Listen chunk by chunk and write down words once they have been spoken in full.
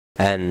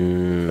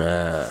and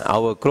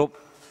our group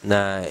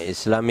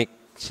Islamic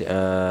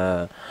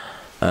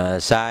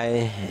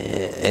side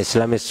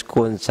Islamic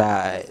school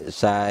side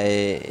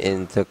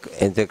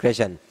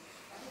integration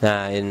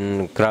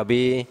in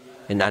Krabi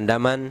in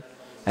Andaman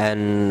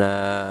and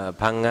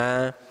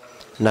Phanga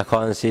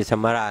Nakhon Si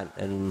Thammarat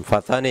and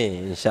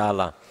Fatani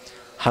inshallah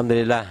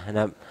alhamdulillah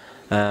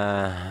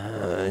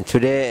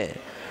today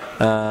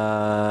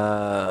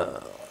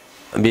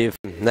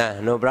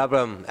no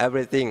problem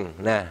everything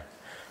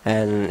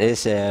and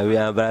we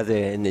are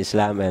brother in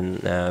Islam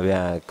and we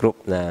are group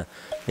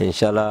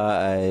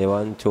inshallah I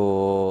want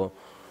to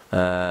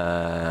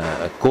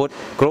good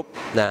group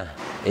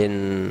in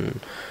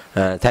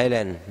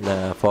Thailand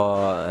for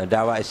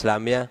Dawah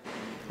Islamiyah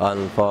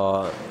and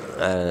for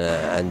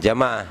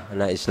Jamaah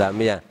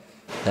Islamiyah.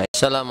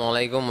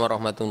 Assalamualaikum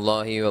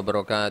warahmatullahi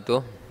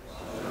wabarakatuh.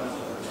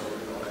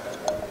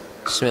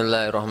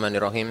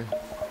 Bismillahirrahmanirrahim.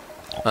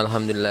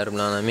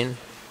 Alhamdulillahirabbil alamin.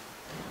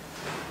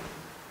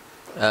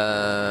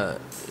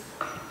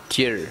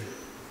 Dear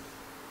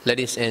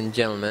ladies and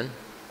gentlemen,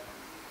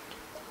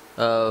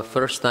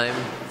 first time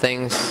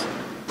thanks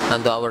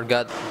unto our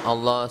God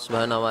Allah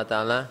subhanahu wa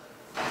ta'ala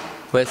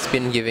who has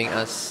been giving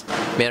us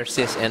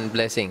mercies and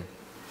blessing.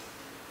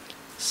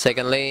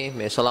 Secondly,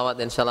 may salawat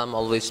and salam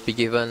always be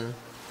given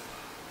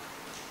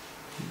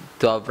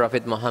to our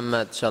Prophet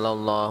Muhammad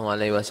sallallahu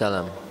alaihi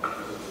wasallam.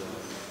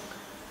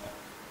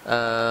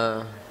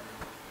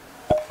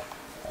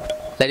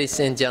 Ladies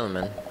and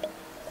gentlemen,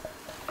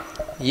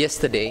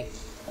 yesterday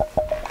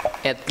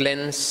at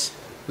glance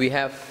we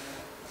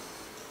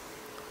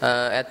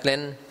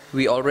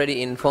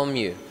already informed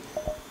you.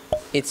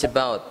 It's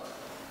about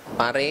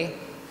Pare,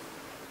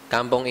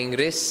 Kampung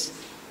Inggris,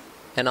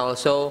 and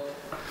also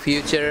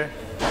Future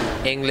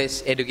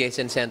English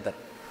Education Center.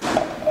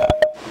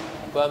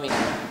 Stop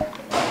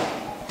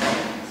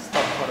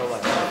for a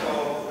while.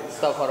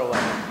 Stop for a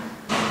while.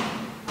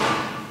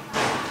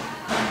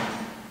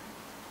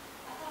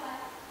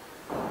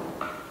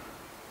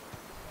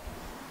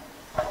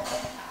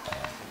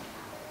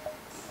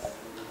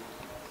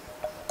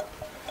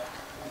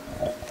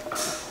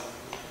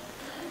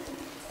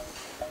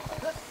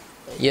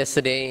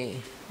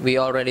 Yesterday we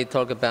already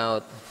talked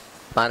about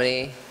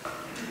Pare,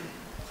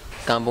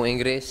 Kampung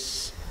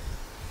Inggris,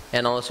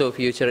 and also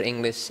Future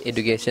English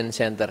Education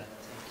Center.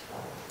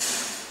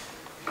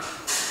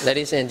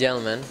 Ladies and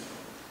gentlemen,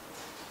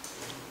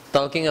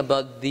 talking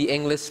about the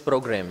English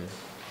program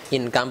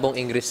in Kampung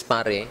Inggris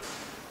Pare,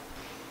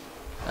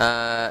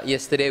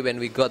 yesterday when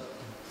we got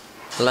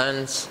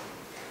lunch,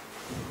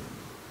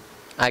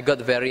 I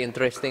got very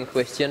interesting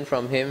question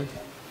from him,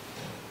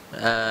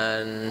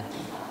 and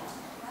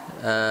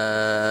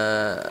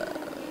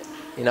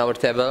in our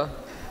table,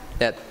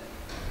 that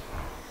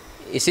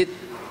is it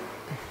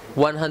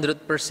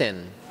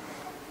 100%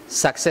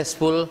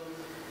 successful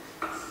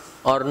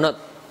or not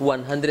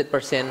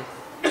 100%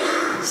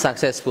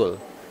 successful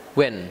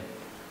when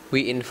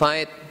we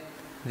invite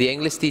the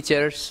English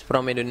teachers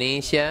from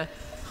Indonesia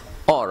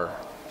or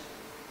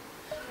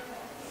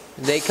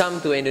they come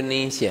to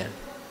Indonesia.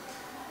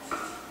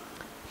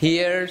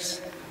 Here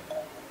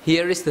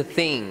is the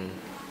thing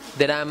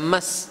that I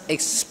must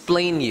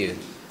explain you.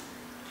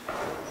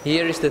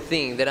 Here is the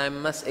thing that I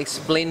must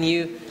explain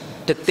you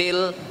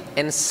detail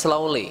and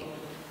slowly.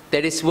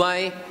 That is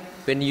why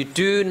when you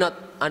do not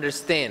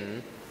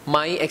understand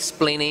my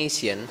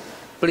explanation,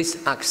 please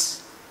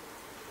ask.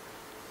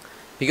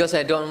 Because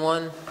I don't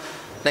want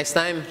next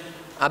time,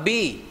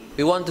 Abi,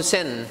 we want to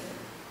send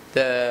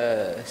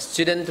the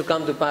student to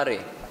come to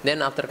Pare.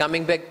 Then after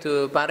coming back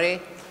to Pare,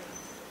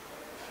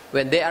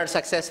 when they are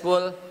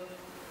successful,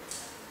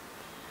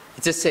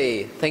 just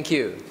say thank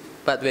you.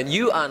 But when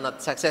you are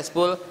not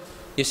successful,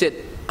 you said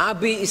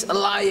Abi is a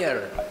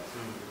liar.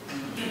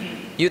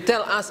 You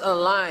tell us a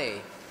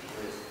lie.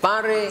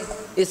 Pare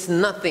is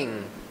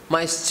nothing.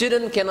 My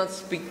student cannot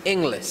speak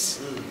English.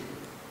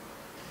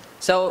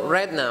 So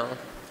right now,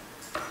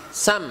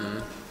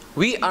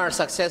 we are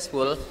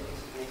successful.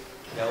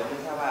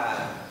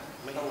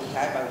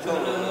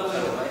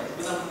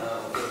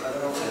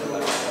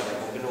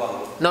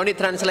 No need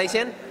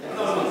translation?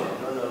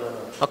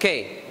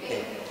 Okay.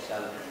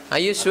 Are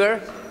you sure?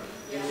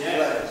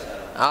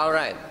 All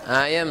right.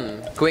 I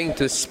am going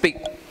to speak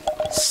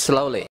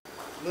slowly.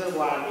 เมื่อ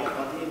วานเนี่ยต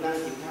อนที่นั่ง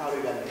กินข้าวด้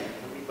วยกันเนี่ย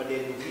มันมีประเด็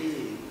นที่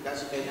นัก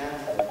ศึกษา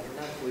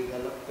นั่งคุยกัน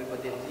แล้วเป็นปร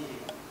ะเด็นที่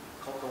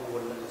เขากังว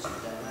ลและสน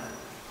ใจมาก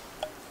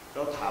เร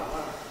าถามว่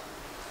า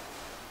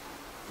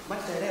มั่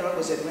นใจได้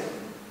 100% ไหม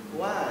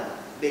ว่า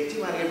เด็กที่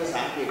มาเรียนภาษา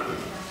อังกฤษ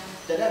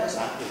จะได้ภาษ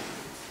าอังกฤษ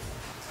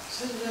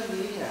ซึ่งเรื่อง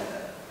นี้เนี่ย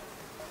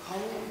เข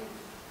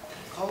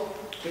า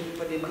เป็น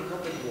ประเด็นที่เขา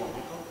เป็นห่วง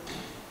เ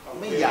ขา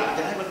ไม่อยากจ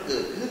ะให้มันเกิ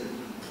ดขึ้น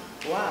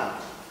ว่า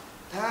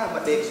ถ้า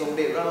เด็กส่ง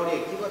เด็กเราเนี่ย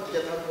คิดว่าจ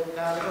ะทำโครงก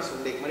ารแล้วก็ส่ง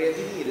เด็กมาเรียน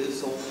ที่นี่หรือ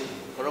ส่ง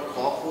เราข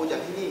อครูจา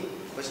กที่นี่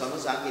ไปสอนภ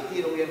าษาอังกฤษที่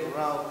โรงเรียนของ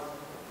เรา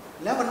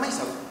แล้วมันไม่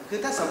คือ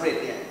ถ้าสำเร็จ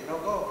เนี่ยเรา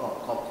ก็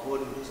ขอบคุณ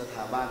สถ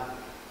าบัน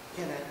แ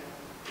ค่นั้น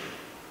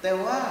แต่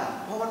ว่า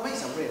พอมันไม่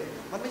สำเร็จ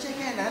มันไม่ใช่แ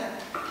ค่นั้น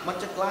มัน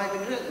จะกลายเป็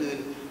นเรื่องอื่น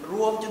ร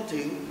วมจน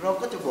ถึงเรา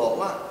ก็จะบอก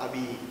ว่าอา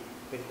บี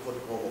เป็นคน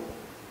โกหก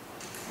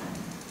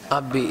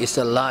Abi is a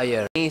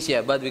liar. Indonesia,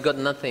 but we got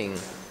nothing.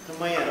 ทำ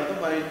ไมเราต้อง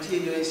ไปที่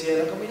อินโดนีเซียแ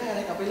ล้วก็ไม่ได้อะไ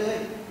รกลับไปเลย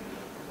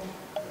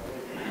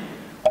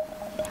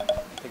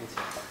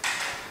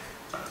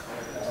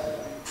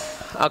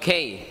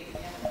Okay.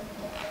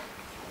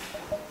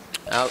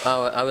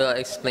 I will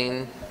explain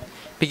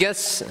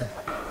because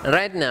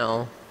right now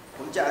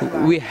ผมจะอธิบา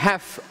ย we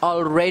have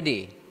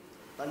already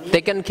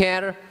taken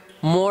care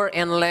more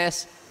and less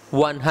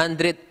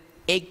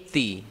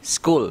 180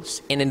 schools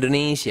in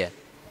Indonesia.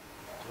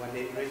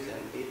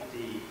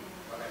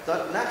 ตอน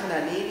ณขณะ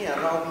นี้เนี่ย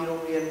เรามีโร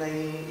งเรียนใน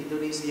อินโด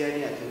นีเซียเ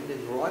นี่ยถึง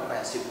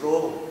180โร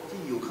งที่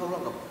อยู่เข้าร่ว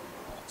มกับ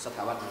สถ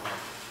าบัน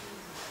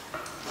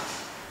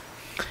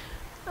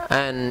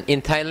And in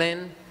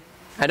Thailand,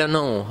 I don't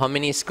know how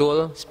many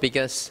schools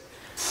because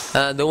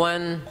the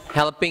one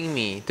helping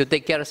me to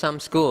take care of some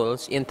schools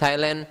in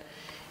Thailand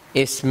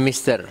is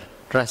Mr.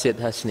 Rashid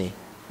Hasni.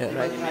 ใ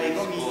นไทย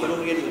ก็มีโร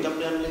งเรียนอยู่จ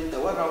ำนวนหนึ่งแต่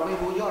ว่าเราไม่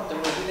รู้ยอดจ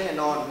ำนวนที่แน่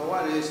นอนเพราะว่า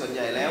โดยส่วนให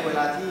ญ่แล้วเว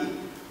ลาที่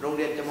โรงเ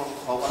รียนจะมา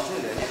ขอความช่วย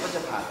เหลือเนี่ยก็จ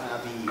ะผ่านทางอา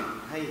บี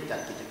ให้จัด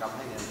กิจกรรมใ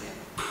ห้ในโรงเรียน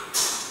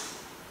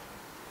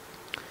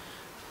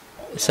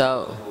So,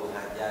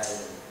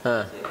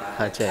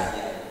 Hajai.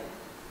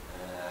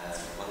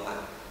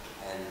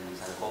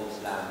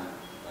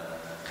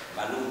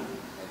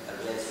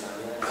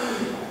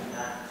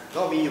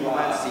 ก็มีอยู่ประม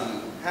าณ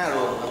 4-5 โร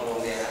งครับ โรง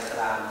เรียนอัส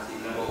ลาม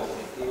4 โรง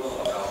ที่ร่วม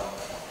กับเรา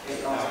เป็น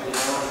รอบที่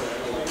น้องอ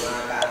ยู่มา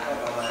การก็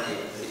ประมาณ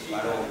10 กว่า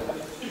โรง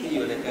ที่อ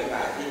ยู่ในเครือข่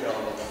ายที่เรา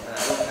ร่วม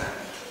กัน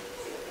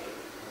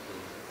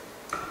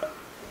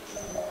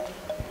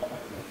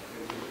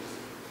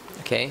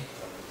Okay.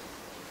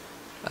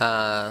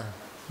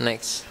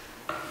 Next.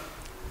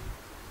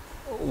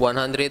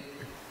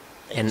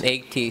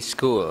 180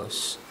 schools.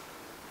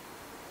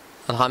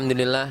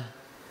 Alhamdulillah,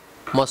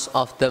 most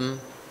of them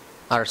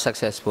are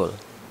successful.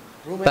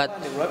 รู้ไหม But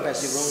ว่า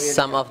180 โรงเรียน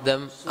some of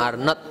them are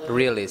not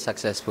really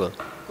successful.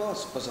 ก็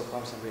ประสบคว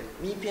ามสำเร็จ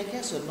มีเพียงแค่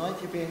ส่วนน้อย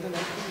ที่เพียงเท่า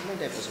นั้นที่ไม่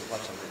ได้ประสบควา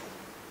มสำเร็จ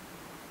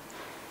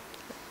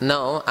No,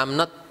 I'm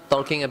not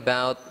talking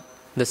about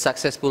the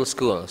successful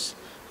schools,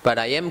 but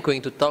I am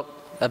going to talk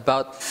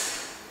about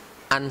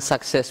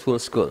unsuccessful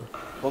school.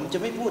 ผมจะ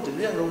ไม่พูดถึง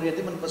เรื่องโรงเรียน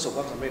ที่มันประสบค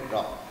วามสำเร็จหร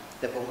อก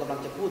แต่ผมกำลัง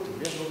จะพูดถึง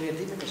เรื่องโรงเรียน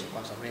ที่ไม่ประสบคว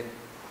ามสำเร็จ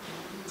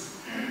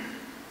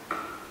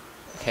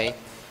Okay.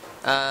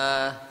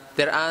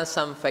 There are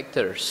some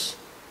factors.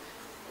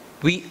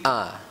 We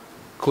are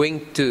going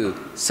to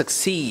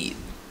succeed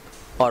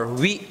or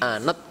we are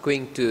not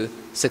going to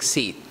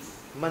succeed.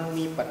 มัน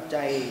มีปัจ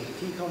จัย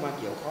ที่เข้ามา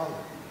เกี่ยวข้อง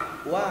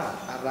ว่า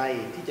อะไร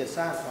ที่จะส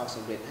ร้างความส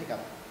ำเร็จให้กับ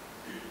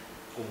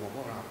กลุ่มของพ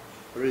วกเรา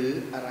หรือ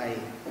อะไร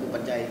คือปั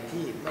จจัย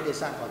ที่ไม่ได้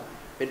สร้างความ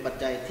เป็นปัจ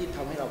จัยที่ท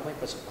ำให้เราไม่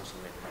ประสบความสำ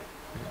เร็จ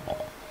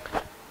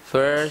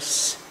First,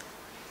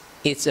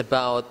 it's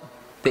about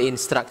the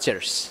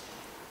instructors.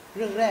 เ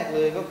รื่องแรกเล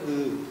ยก็คื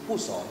อผู้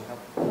สอนครับ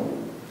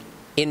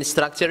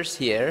Instructors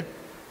here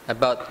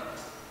about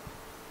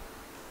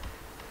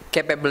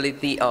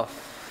capability of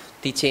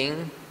teaching,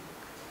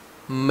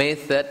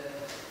 method,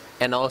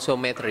 and also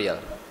material.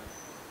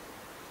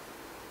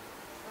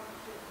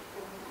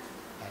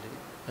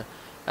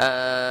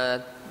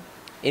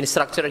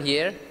 Instructor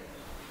here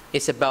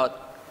is about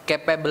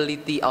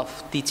capability of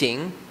teaching,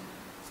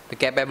 the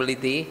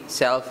capability,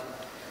 self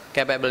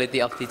capability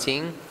of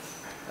teaching.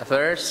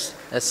 First,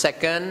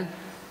 second,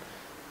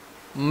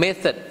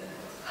 method,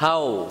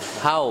 how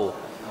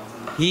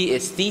he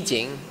is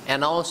teaching, and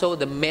also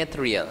the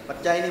material. ปัจ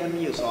จัยนี่มัน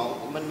มีอยู่3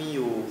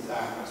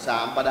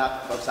ประ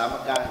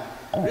การ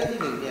เรื่องที่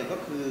1เนี่ยก็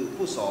คือ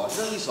ผู้สอนเ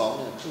รื่องที่2เ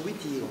นี่ยคือวิ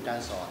ธีของการ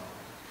สอน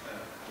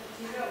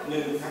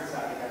 1. ทักษะ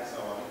ในการส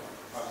อน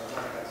ความสาม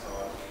ารถในการสอ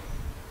น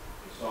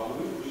 2.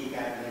 วิธีก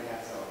ารในกา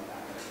รสอนแ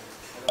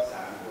ล้วก็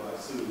 3. ตัว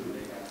สื่อใน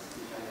การ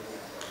ที่ใช้ในกา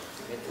ร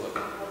สอน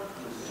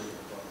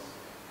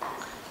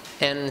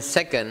And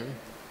second,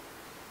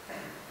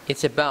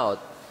 it's about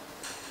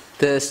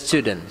the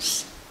students.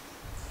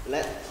 แล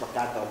ะประก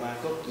ารต่อมา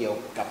ก็เกี่ยว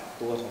กับ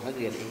ตัวของนัก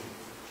เรียนเอง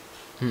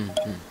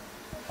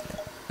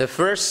The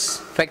first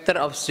factor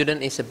of student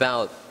is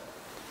about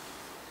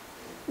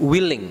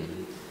willing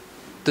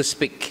to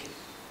speak.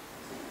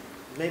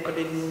 ในประเ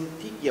ด็น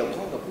ที่เกี่ยว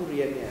ข้องกับผู้เ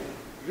รียนเนี่ย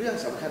เรื่อง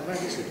สำคัญมาก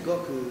ที่สุดก็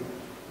คือ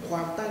คว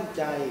ามตั้งใ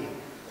จ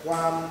คว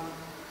าม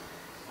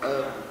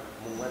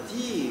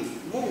ที่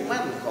มุ่ง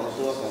มั่นของ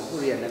ตัวของผู้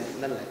เรียน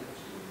นั่นแหละ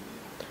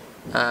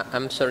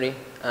I'm sorry.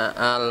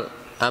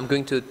 I'm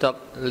going to talk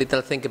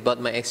little thing about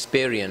my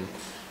experience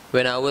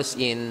when I was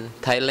in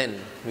Thailand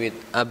with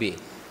Abi.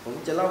 ผม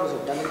จะเล่าประส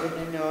บการณ์เล็ก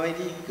ๆน้อยๆ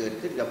ที่เกิด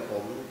ขึ้นกับผ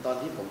มตอน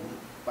ที่ผม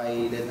ไป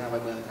เดินทางไป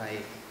เมืองไทย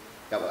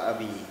กับอา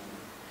บี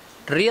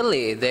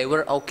Really, they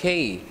were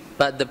okay,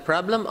 but the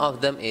problem of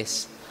them is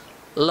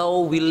low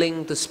willing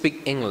to speak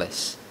English.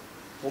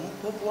 ผม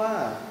พบว่า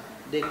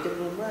เด็กจำ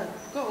นวนมาก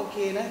ก็โอเค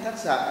นะทัก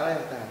ษะอะไร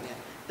ต่างๆเนี่ย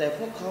แต่พ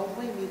วกเขาไ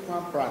ม่มีควา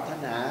มปรารถ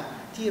นา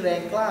ที่แร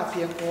งกล้าเ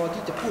พียงพอ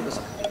ที่จะพูดภาษ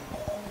าอังกฤษ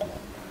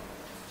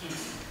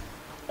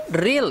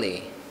Really,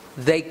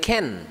 they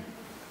can,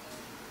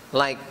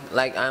 like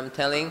I'm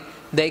telling,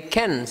 they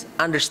can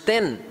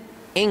understand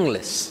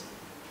English,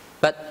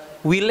 but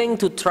willing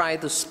to try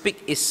to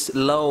speak is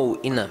low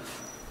enough.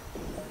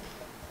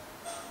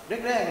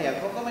 แรกๆเนี่ย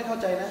เขาก็ไม่เข้า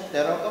ใจนะแต่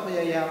เราก็พย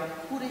ายาม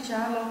พูดให้ช้า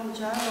ลง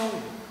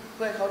เ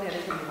พื่อให้เขาเนี่ยไ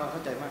ด้มีความเข้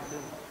าใจมากขึ้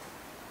น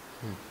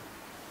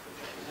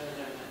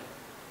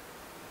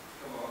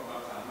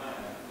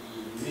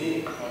นี่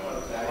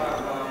แต่ว่า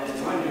เราไม่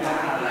มีอ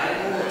ะไร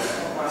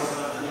ความสา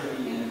มารถ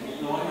มี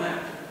น้อยมาก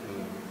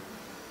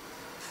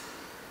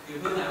คือ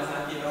พื้นฐานภาษา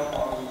อังกฤษเราพ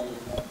อมี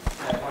แ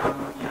ต่ความ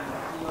อยาก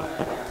ที่ว่า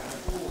อยากจะ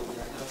พูดอ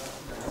ยากจะ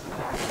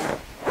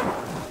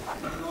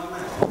น้อยมา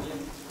กยัง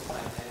ใส่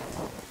ใจ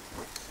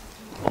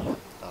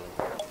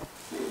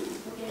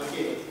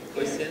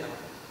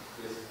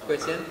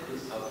Question?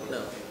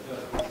 No.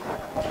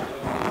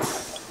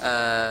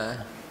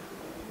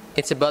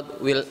 It's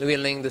about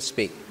willing to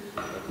speak.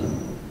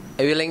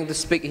 Willing to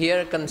speak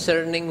here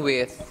concerning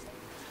with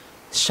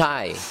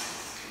shy.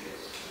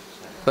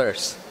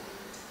 First,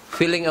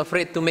 feeling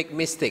afraid to make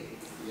mistake.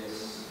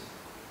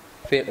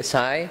 Feel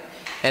shy,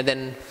 and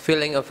then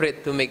feeling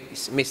afraid to make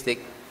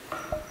mistake.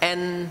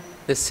 And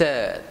the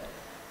third,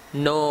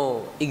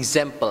 no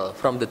example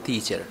from the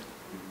teacher.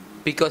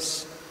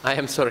 Because, I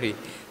am sorry,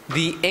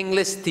 the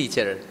English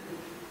teacher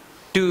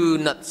do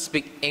not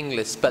speak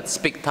English but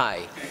speak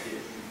Thai.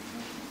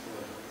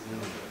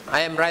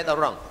 I am right or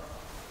wrong?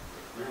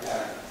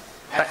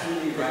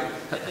 Absolutely right.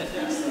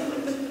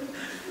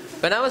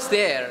 When I was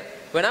there,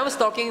 when I was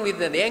talking with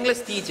the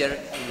English teacher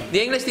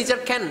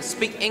can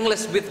speak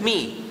English with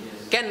me,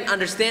 can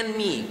understand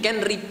me,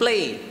 can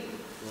replay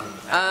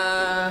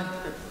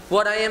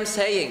what I am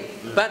saying.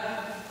 But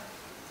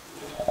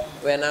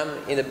when I'm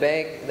in the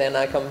back, then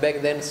I come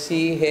back, then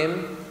see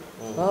him,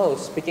 oh,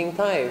 speaking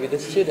Thai with the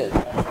student.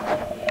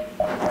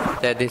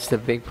 That is the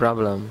big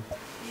problem.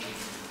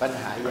 ปัญ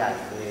หาใหญ่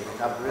เลยนะ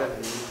ครับเรื่อง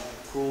นี้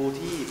ครู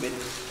ที่เป็น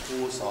ครู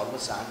สอนภ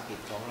าษาอังกฤษ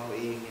ของเรา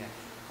เองเนี่ย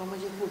ก็ไม่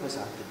ใช่พูดภาษ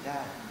าอังกฤษได้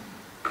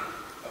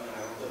ปัญหา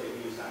ของตัวเอง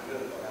มี3เรื่อ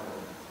งก่อนครับผ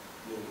ม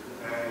1คือ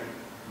อาย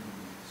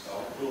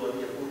2กลัวที่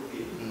จะพูด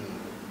ผิด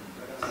แ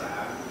ล้วก็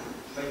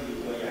3ไม่มี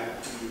ตัวอย่าง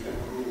ที่ดีจาก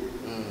ครู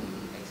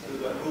คือ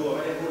ตัวครูไ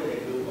ม่ได้พูดให้เด็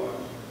กดูก่อน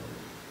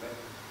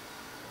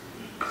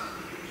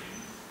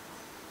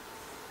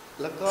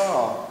แล้วก็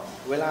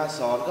เวลาส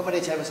อนก็ไม่ไ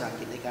ด้ใช้ภาษาอัง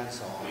กฤษในการ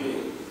สอน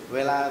เว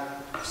ลา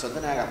สนท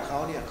นากับเขา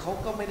เนี่ยเขา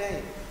ก็ไ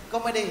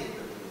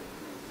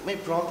ม่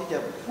พร้อมที่จะ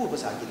พูดภ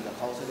าษาอังกฤษกับเ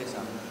ขาซะด้วย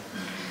ซ้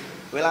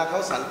ำเวลาเขา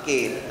สังเก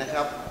ตนะค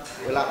รับ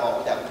เวลาออก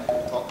จาก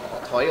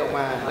ถอยออกม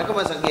าแล้วก็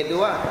มาสังเกตดู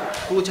ว่า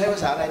ครูใช้ภา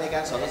ษาอะไรในกา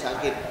รสอนภาษาอั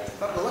งกฤษ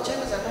ปรากฏว่าใช้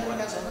ภาษาไทยใน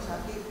การสอนภาษา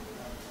อังกฤษ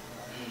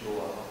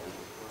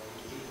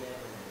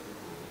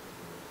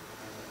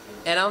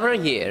And over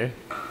here,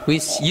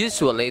 we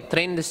usually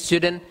train the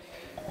student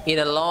in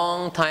a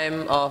long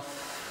time of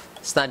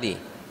study.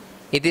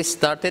 It is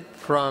started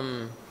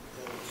from,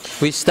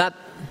 we start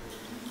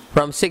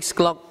from 6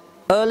 o'clock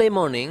early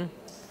morning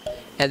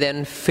and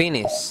then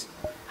finish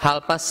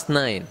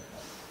 9:30.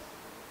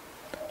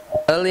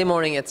 Early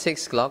morning at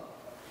 6 o'clock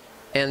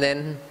and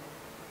then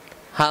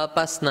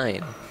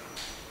 9:30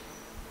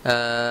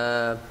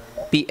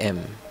 p.m.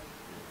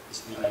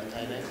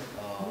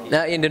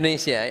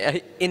 Indonesia,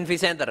 in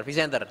Vicenter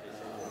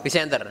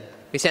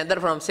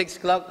from 6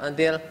 o'clock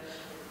until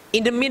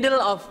in the middle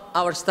of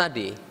our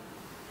study.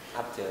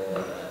 After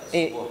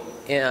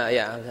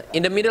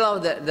In the middle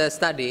of the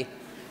study,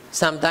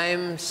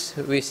 sometimes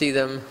we see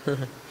them.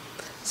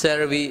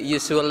 Sir, we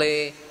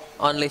usually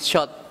only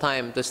short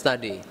time to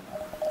study.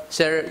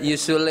 Sir,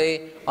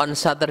 usually on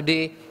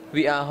Saturday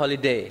we are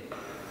holiday.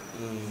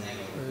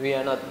 We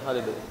are not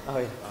holiday. Oh,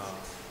 yeah.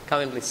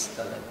 Come in, please.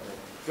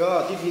 ก็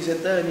ที่พรีเซน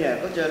เตอร์เนี่ย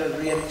ก็จะ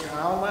เรียนเช้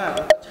ามากแ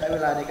ล้วก็ใช้เว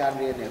ลาในการ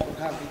เรียนเนี่ยค่อน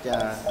ข้างที่จะ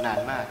นาน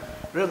มาก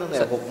เริ่มตั้งแต่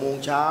6 โมง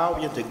เช้า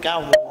จนถึง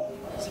9 โมง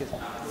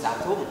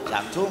3 ทุ่มห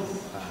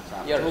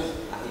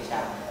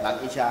ลัง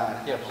อิชา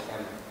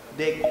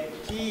เด็ก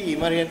ที่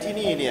มาเรียนที่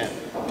นี่เนี่ย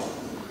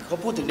เขา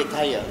พูดถึงเด็กไท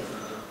ยเหรอ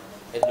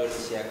อินโดนี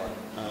เซียก่อน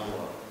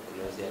อินโ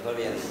ดนีเซียเขาเ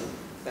รียน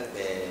ตั้งแ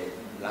ต่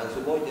หลังซู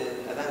โบจน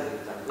กระทั่งถึ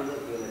ง3 ทุ่ม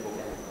คือในโปรแก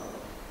รม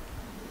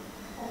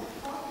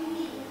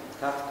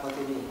ครับเขา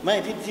ที่นี่ไม่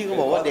ที่เขา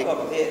บอกว่าเด็ก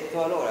ประเทศ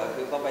ทั่วโลกอะ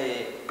คือเขาไป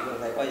เมือง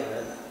ไทยก็อย่าง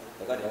นั้นแ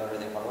ต่ก็เดี๋ยวเรา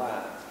จะฟังว่า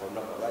ผลป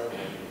รากฏว่า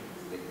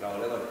เด็กเรา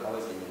แล้วก็เขาไป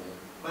เป็นยังไง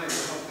ไม่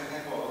เขาแค่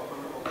บอกคน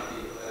ปกติ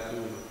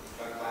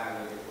กลางๆเล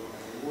ย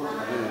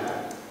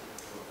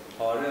พ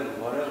อเริ่ม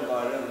พวกแล้วเรา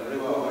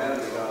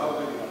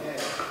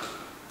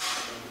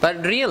But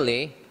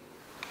really,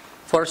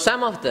 for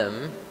some of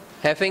them,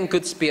 having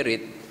good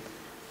spirit,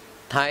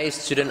 Thai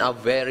students are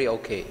very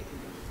okay.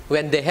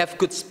 When they have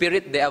good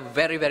spirit, they are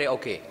very, very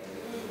okay.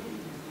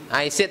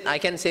 I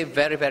can say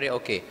very, very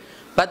okay.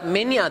 But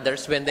many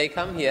others, when they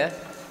come here,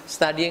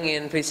 studying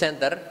in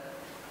pre-center,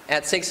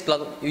 at 6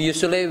 o'clock,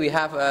 usually we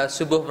have a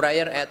subuh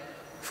prayer at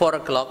 4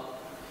 o'clock.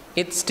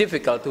 It's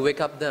difficult to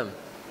wake up them.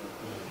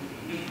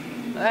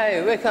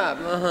 Hey, wake up!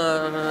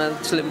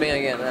 Sleeping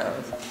again.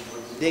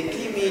 เด็ก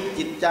ที่มี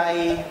จิตใจ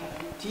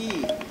ที่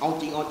เอา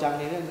จริงเอาจัง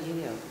ในเรื่องนี้เ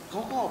นี่ยเข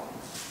าก็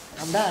ท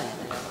ำได้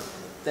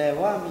แต่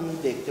ว่ามี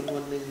เด็กจำนว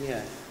นหนึ่งเนี่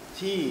ย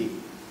ที่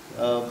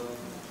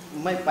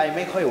ไ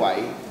ม่ค่อยไหว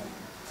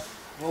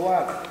เพราะว่า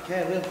แค่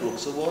เรื่องปลุก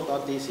สโวตอ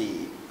นตี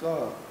 4ก็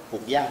ปลุ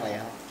กยากแล้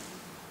ว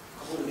เข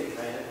าพูดเด็กไท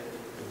ยนะ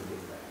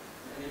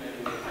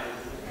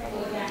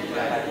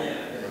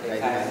เ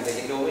ด็ก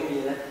ยังดูไม่มี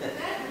นะ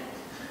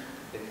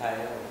เด็กไทย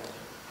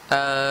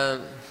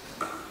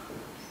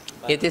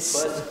It is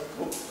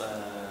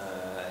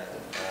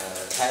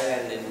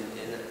Thailand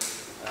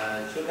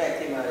ชุดแรก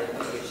ที่มาใน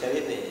ชีวิ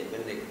ตนี่เป็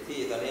นเด็กที่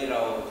ตอนนี้เรา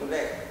ชุดแร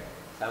ก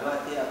สามารถ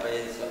ที่จะไป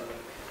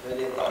เ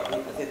รียนต่อที่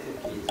ประเทศตุร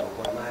กี2 ค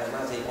นม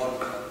า4 คน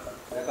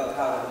แล้วก็เ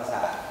ข้าธรรมศ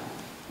าสตร์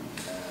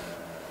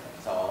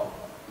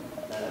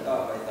2แล้วก็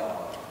ไปต่อ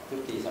ตุ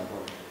รกี2 ค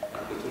น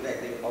คือชุดแรก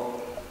ที่เข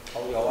า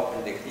ยอมว่าเป็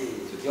นเด็กที่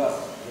สุดยอด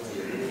ที่มาอ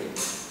ยู่ที่นี่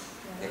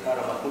แต่ก็เร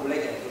ามาคุ้มเล็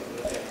กอย่างคุ้ม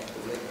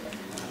เล็ก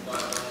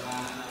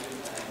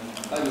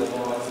ก็อยู่ม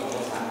.4 ม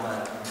.3มา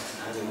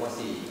อยู่ม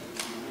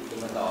.4จน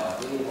มาต่อ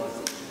ที่นี่ม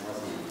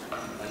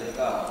.4แล้ว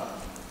ก็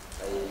ไ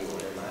ปอยู่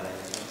ในมหาลัย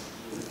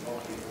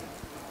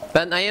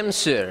But I am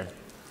sure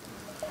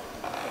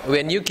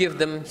when you give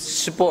them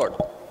support,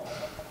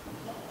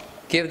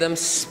 give them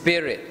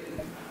spirit,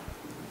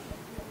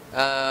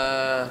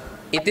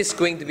 it is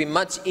going to be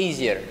much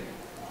easier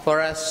for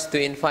us to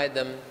invite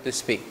them to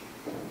speak.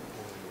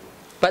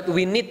 But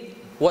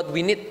what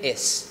we need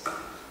is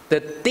the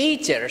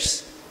teachers,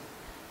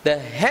 the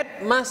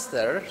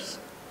headmasters,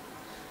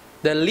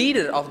 the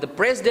leader of the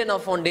president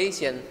of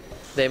foundation,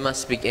 they must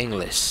speak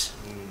English.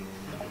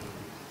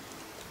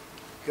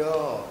 ก็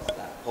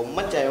ผม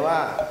มั่นใจว่า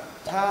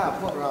ถ้า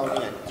พวกเราเ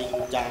นี่ยจริง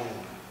จัง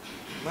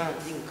มาก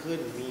ยิ่งขึ้น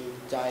มี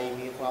ใจ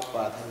มีความป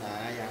รารถนา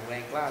อย่างแร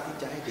งกล้าที่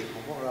จะให้เด็กข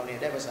องพวกเราเนี่ย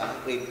ได้ภาษาอั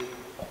งกฤษ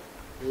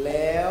แ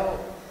ล้ว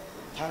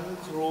ทั้ง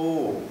ครู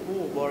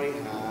ผู้บริ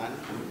หาร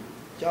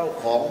เจ้า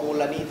ของมู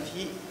ลนิ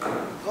ธิ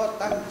ก็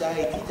ตั้งใจ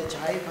ที่จะใ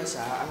ช้ภาษ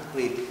าอังก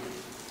ฤษ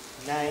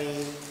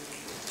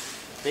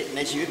ใน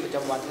ชีวิตประจ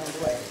ำวันได้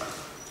ด้วย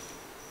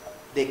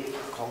เด็ก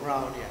ของเรา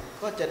เนี่ย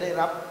ก็จะได้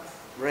รับ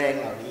แรง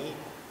เหล่านี้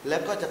แล้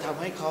วก็จะทำ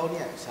ให้เขาเ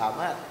นี่ยสา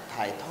มารถ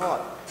ถ่ายทอด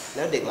แ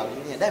ล้วเด็กเหล่า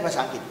นี้เนี่ยได้ภาษ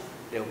าอังกฤษ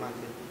เร็วมาก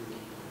ขึ้น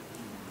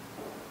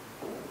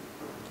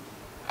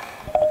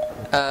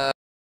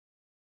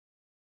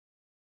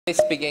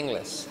Speak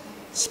English.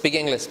 Speak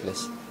English,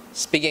 please.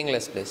 Speak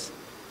English, please.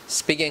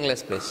 Speak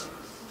English, please.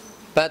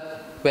 But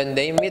when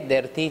they meet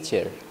their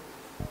teacher,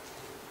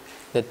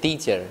 the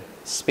teacher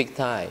speak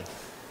Thai.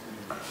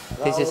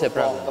 This is a เ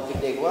ราบอก problem. กับ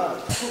เด็กๆว่า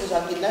พูดภาษา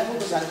อังกฤษนะพูด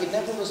ภาษาอังกฤษน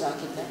ะพูดภาษาอัง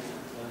กฤษนะ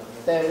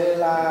แต่เว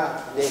ลา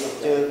เด็ก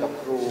เจอกับ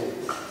ครู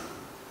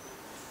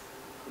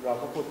เรา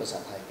ก็พูดภาษา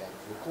ไทยกัน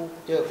หรือครู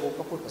เจอครู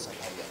ก็พูดภาษา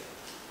ไทยกัน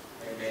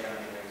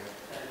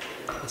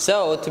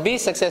So to be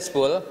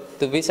successful,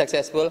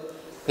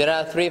 there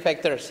are 3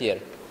 factors here: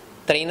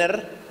 trainer,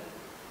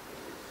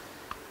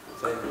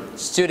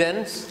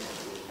 students,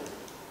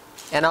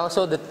 and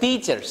also the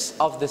teachers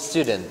of the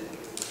student.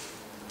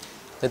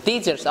 The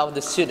teachers of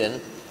the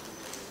student,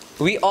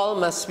 we all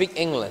must speak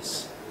English.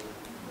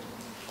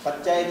 ปัจ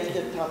จัยที่จ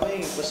ะทำให้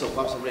ประสบค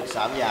วามสำเร็จ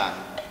3 อย่าง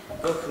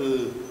ก็คือ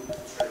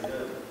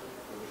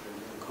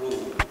ครู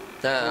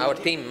Our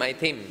team, my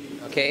team,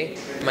 okay,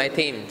 my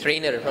team,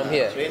 trainer from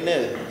here. เทรนเนอ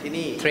ร์ที่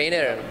นี่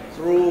Trainer, ค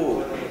รู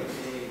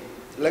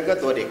แล้วก็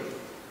ตัวเด็ก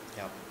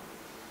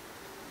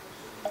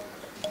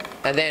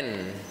and then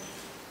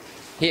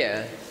here,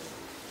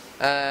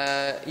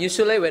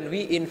 usually when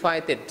we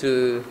invited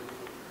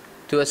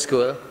to a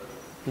school,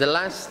 the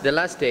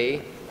last day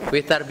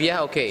with tarbiyah,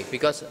 okay,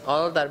 because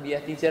all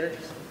tarbiyah teachers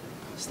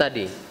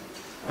study.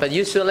 But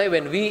usually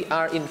when we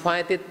are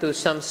invited to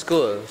some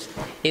schools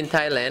in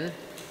Thailand,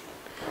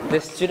 the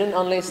student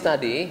only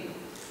study,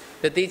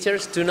 the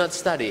teachers do not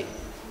study.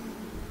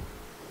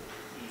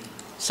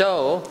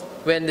 So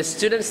when the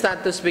students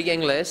start to speak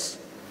English,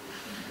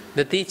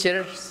 the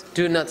teachers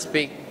do not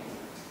speak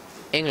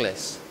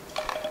English.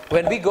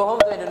 When we go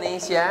home to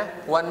Indonesia,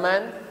 1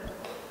 month,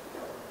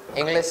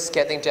 English is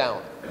getting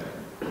down.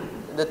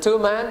 The 2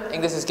 months,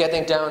 English is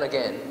getting down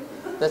again.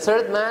 The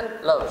 3rd month,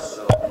 lows.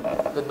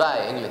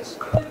 Goodbye, English.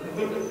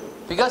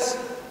 Because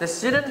the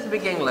students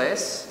speak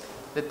English,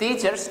 the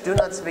teachers do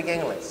not speak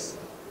English.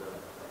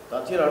 ตอ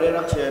นที่เราได้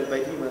รับเชิญไป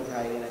ที่เมืองไท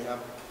ยนะครับ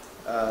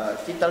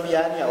ที่ตาลีย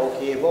ะเนี่ยโอเ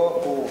คเพราะ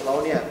ครูเขา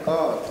เนี่ยก็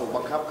ถูก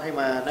บังคับให้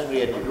มานั่งเ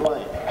รียนอยู่ด้วย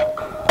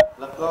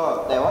แล้วก็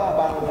แต่ว่า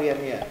บางโรงเรียน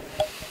เนี่ย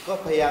ก็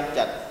พยายาม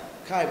จัด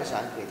ค่ายภาษา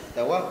อังกฤษแ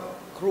ต่ว่า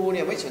ครูเ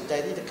นี่ยไม่สนใจ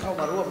ที่จะเข้า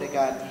มาร่วมในก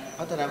าร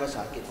พัฒนาภาษา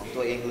อังกฤษของตั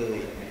วเองเลย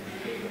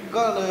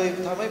ก็เลย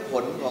ทำให้ผ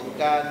ลของ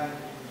การ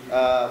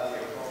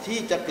ที่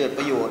จะเกิดป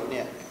ระโยชน์เ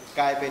นี่ย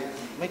กลายเป็น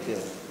ไ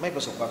ม่ป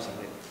ระสบความสำ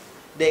เร็จ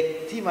เด็ก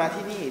ที่มา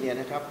ที่นี่เนี่ย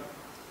นะครับ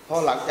พอ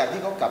หลังจาก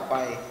ที่เขากลับไป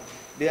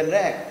เดือนแร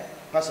ก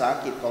ภาษาอัง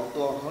กฤษของ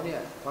ตัวเขาเนี่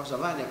ยความสา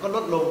มารถเนี่ยก็ล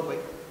ดลงไป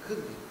ครึ่ง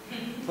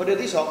พอเดือน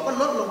ที่2ก็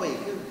ลดลงไปอี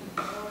กครึ่ง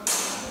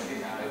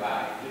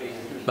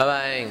Bye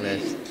bye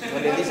English. พอ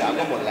เดือนที่3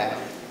ก็หมดแล้ว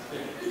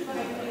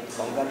ข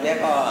องกันแยก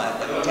ก็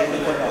จะไม่ใช่ทุ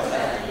กคนออกไ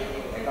ด้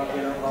แต่ก็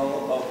พี่น้องเขา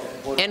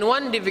พูด And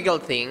one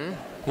difficult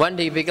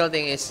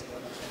thing is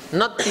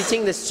not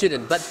teaching the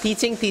student, but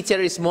teaching teacher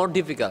is more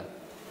difficult.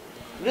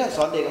 เรื่องส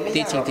อนเด็กไม่ยากหรอก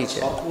Teaching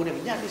teacher. สอนครูเนี่ย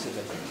มันยากที่สุดเล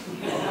ย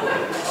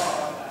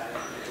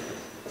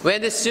When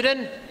the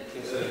student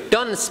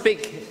don't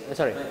speak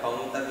sorry ของ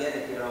ตะเกียบ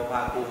ที่เราพ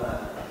าครูมา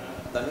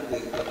ตอนนี้คือ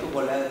ทุกค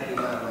นแล้วคือ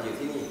มาอยู่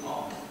ที่นี่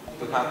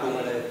คือพาครูม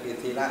าเลยคือ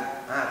ทีละ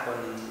5 คน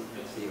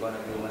4 คน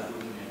ครูม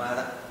า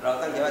เรา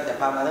ตั้งใจว่าจะ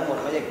พามาทั้งหมด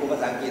ไม่ใช่ครูภา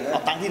ษาอังกฤษนะเอ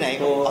าตังค์ที่ไหน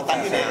เอาตัง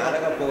ค์ที่ไหนแล้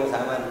วก็ครูสา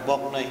มัญบอก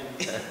หน่อย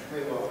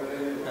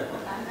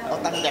เอา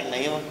ตังค์จากไหน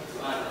วะ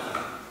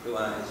ดู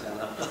อ่านใช่ไห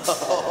ม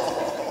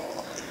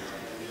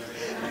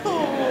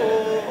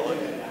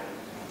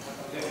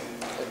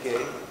Okay.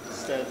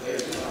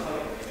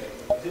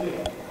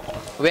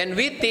 When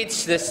we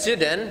teach the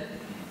student,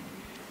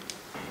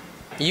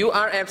 you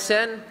are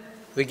absent,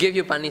 we give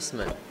you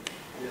punishment.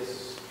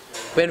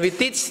 When we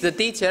teach the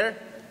teacher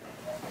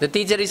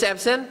is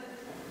absent,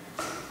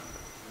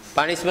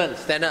 punishment,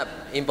 stand up,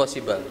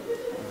 impossible.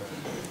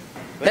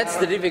 That's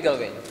the difficult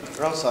way.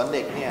 เราสอนเ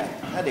ด็กเนี่ย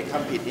ถ้าเด็กท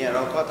ำผิดเนี่ยเร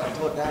าก็ทำโ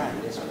ทษได้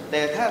แ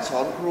ต่ถ้าสอ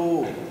นครู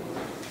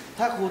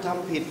ถ้าครูท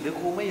ำผิดหรือ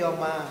ครูไม่ยอม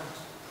มา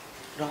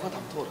เราก็ท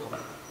ำโทษเขา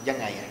ยัง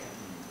ไง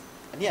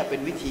อันนี้เป็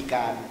นวิธีก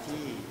าร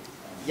ที่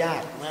ยา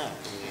กมาก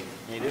เลย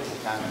ในเรื่องของ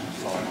การ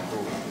สอนค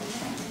รู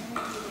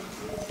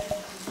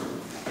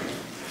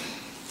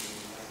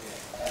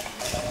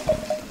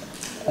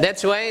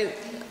That's why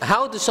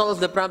how to solve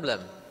the problem.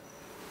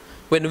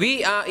 When we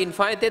are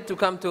invited to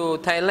come to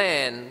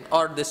Thailand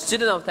or the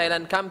student of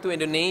Thailand come to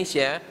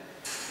Indonesia,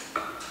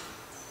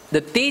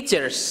 the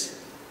teachers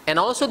and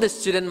also the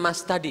student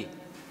must study.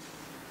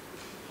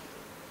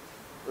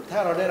 ถ้า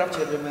เราได้รับเ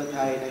ชิญไปเมืองไท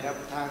ยนะครับ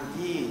ทาง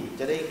ที่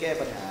จะได้แก้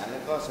ปัญหาและ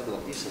ก็สะดวก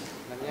ที่สุด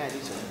และง่าย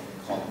ที่สุด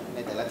ของใน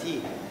แต่ละที่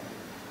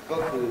ก็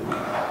คือ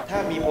ถ้า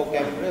มีโปรแกร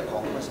มเรื่องข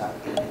องภาษาอัง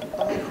กฤษ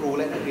ต้องให้ครูแ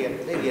ละนักเรียน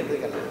ได้เรียนด้ว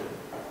ยกันเลย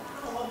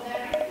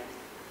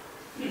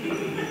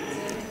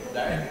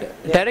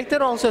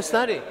Director also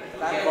study.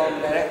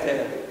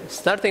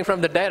 Starting from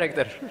the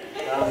director.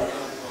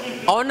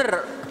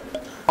 Owner.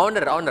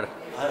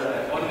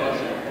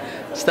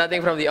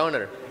 Starting from the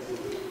owner.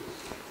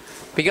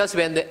 Because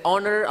when the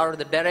owner or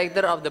the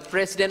director of the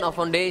president of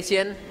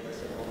foundation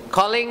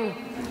calling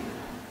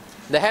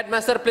the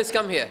headmaster, please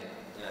come here.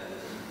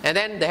 And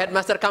then the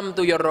headmaster come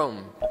to your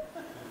room.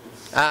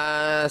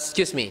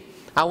 Excuse me,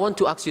 I want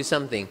to ask you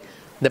something.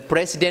 The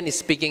president is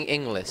speaking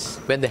English.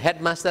 When the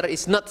headmaster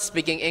is not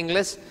speaking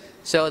English,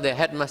 so the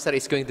headmaster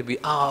is going to be,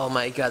 oh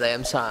my God, I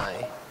am shy.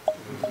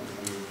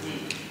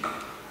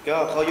 ก็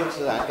เขายกส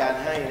ถานการ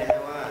ณ์ให้นะฮะ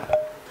ว่า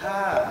ถ้า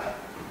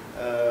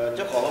เ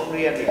จ้าของโรงเ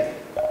รียนเนี่ย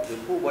หรือ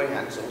ผู้บริห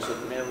ารสูงสุด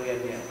ในโรงเรียน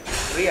เนี่ย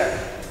เรียก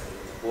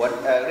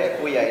ค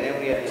รูใหญ่ในโร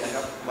งเรียนเนี่ยนะค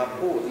รับมา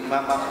พูดม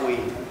าคุย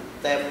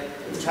แต่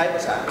ใช้ภ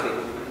าษาอังกฤษ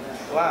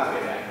ว่า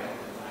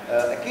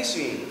excuse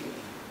me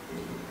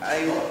I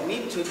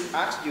need to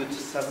ask you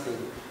something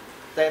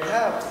แต่ถ้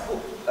า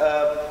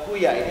ผู้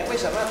ใหญ่เนี่ยไม่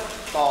สามารถ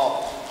ตอบ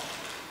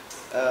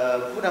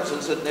ผู้นำสู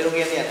งสุดในโรงเ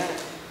รียนเนี่ยนะ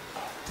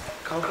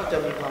เขาก็จะ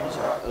มีความรู้สึ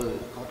กว่า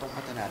เขาต้อง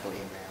พัฒนาตัวเอ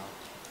งแล้ว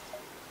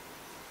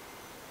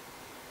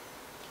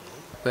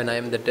When I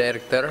am the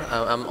director,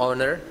 I'm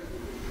owner,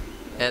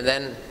 and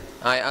then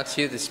I ask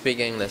you to speak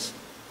English,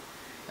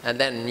 and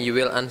then you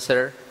will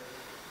answer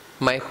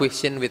my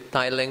question with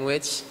Thai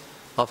language.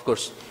 Of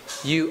course,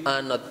 you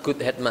are not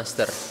good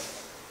headmaster.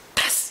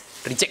 That's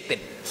rejected.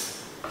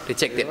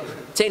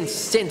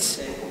 Change.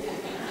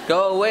 Go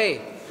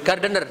away,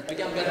 gardener.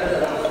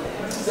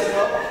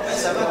 ไม่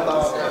สามารถตอ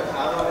บคำถ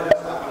ามเราเป็นภา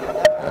ษาอังกฤษไ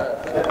ด้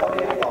แล้วก็ไม่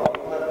ได้ตอบค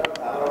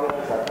ำถามเราเป็น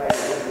ภาษาไทย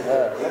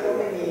แล้วก็ไ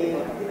ม่มี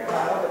ทิศท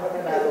างว่าจะพัฒ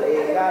นาตัวเอ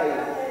งได้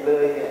เล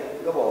ยเนี่ย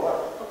ก็บอกว่า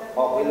อ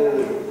อกไปเลย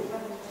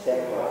แจ้ง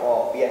ออ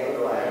กเปลี่ยนขึ้น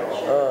มา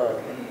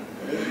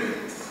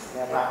แน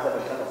วทางส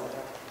นุก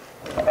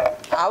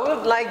I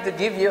would like to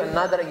give you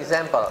another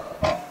example.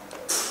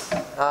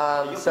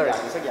 Sorry.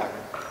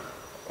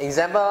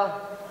 Example,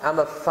 I'm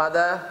a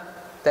father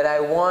that I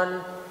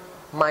want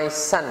my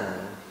son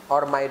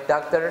or my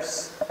daughters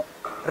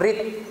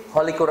read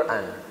Holy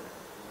Quran.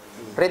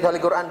 Read Holy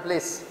Quran,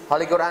 please.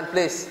 Holy Quran,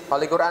 please.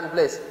 Holy Quran,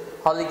 please.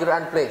 Holy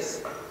Quran,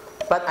 please.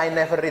 But I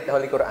never read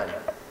Holy Quran.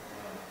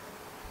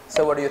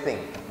 So what do you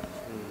think?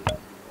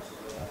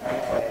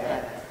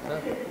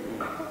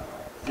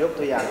 ยก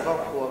ตัวอย่างครอบ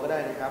ครัวก็ได้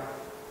นะครับ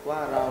ว่า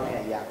เราเนี่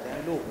ยอยากจะใ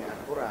ห้ลูกเนี่ยอ่าน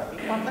กุรอานมี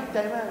ความตั้งใจ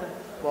มากเลย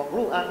บอก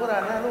ลูกอ่านกุรอา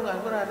นนะลูกอ่าน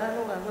กุรอานนะ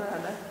ลูกอ่านกุรอา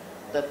นนะ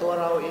แต่ตัว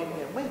เราเองเ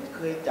นี่ยไม่เค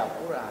ยจับ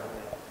กุรอานเล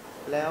ย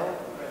แล้ว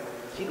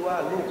คิดว่า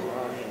ลูกของเร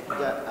าเนี่ย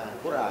จะอ่าน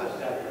กุรอาน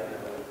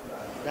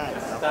ได้ไหม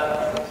ครับ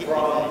คิดว่า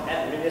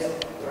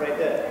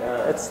administrator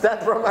It's start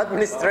from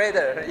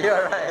administrator.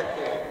 You're right.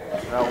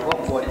 เราก็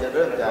ควรจะเ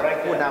ริ่มจาก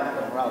ผู้นำข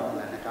องเรา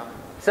นะครับ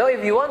So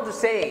if you want to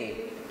say,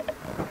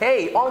 hey,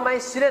 all my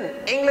students,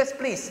 English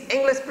please,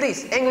 English please,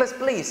 English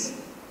please.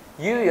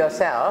 You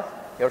yourself,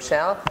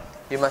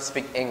 you must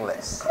speak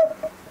English.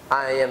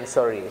 I am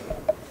sorry.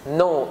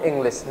 No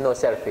English, no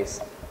service.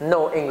 No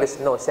English,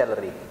 no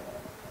salary.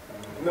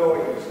 No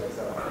English, no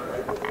salary.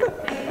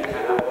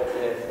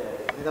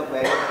 ไม่ต้องแปล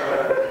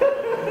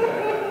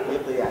ย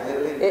กตัวอย่างให้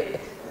เล่น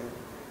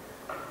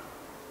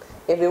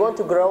If we want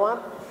to grow up,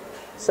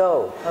 so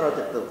ถ้าเราจ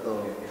ะเติบโต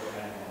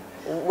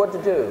what to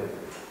do?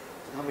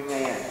 ทำยังไง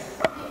อ่ะ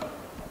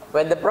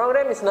When the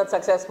program is not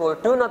successful,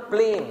 do not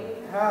blame.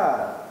 ถ้า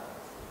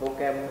โปรแ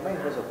กรมไม่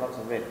ประสบความ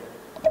สำเร็จ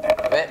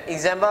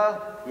Example,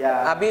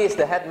 Yeah. Abi is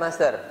the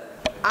headmaster.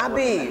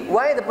 Abi,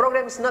 why the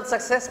program is not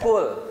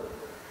successful?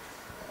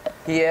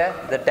 Here,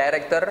 the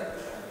director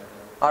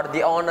or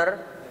the owner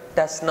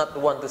does not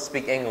want to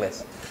speak English.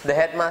 The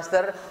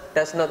headmaster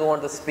does not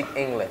want to speak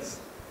English.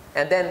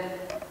 And then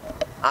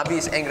Abi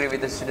is angry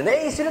with the student.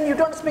 Hey, student, you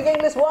don't speak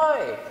English. Why?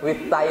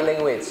 With Thai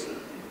language.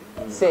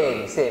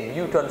 Same.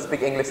 You don't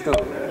speak English too.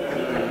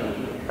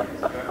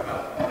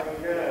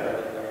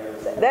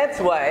 That's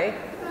why,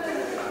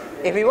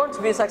 if we want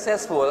to be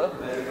successful,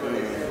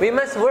 we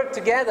must work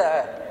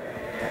together.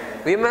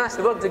 We must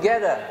work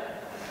together.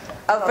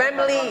 A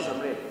family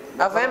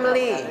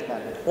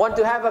want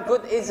to have a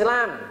good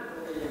Islam.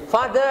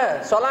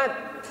 Father, salat.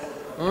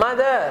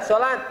 Mother,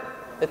 salat.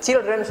 The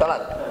children,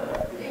 salat.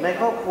 ใน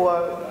ครอบครัว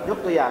ยก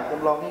ตัวอย่างจ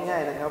ำลองง่า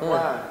ยๆนะครับ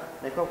ว่า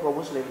ในครอบครัว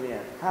มุสลิมเนี่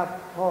ยถ้า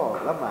พ่อ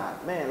ละหมาด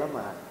แม่ละหม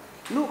าด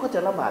ลูกก็จะ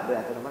ละหมาดโดย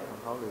อัตโนมัติของ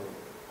เขาเลย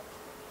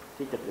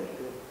ที่จะเกิด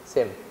ขึ้น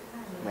Same.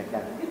 เหมือนกั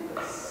น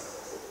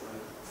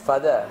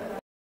Father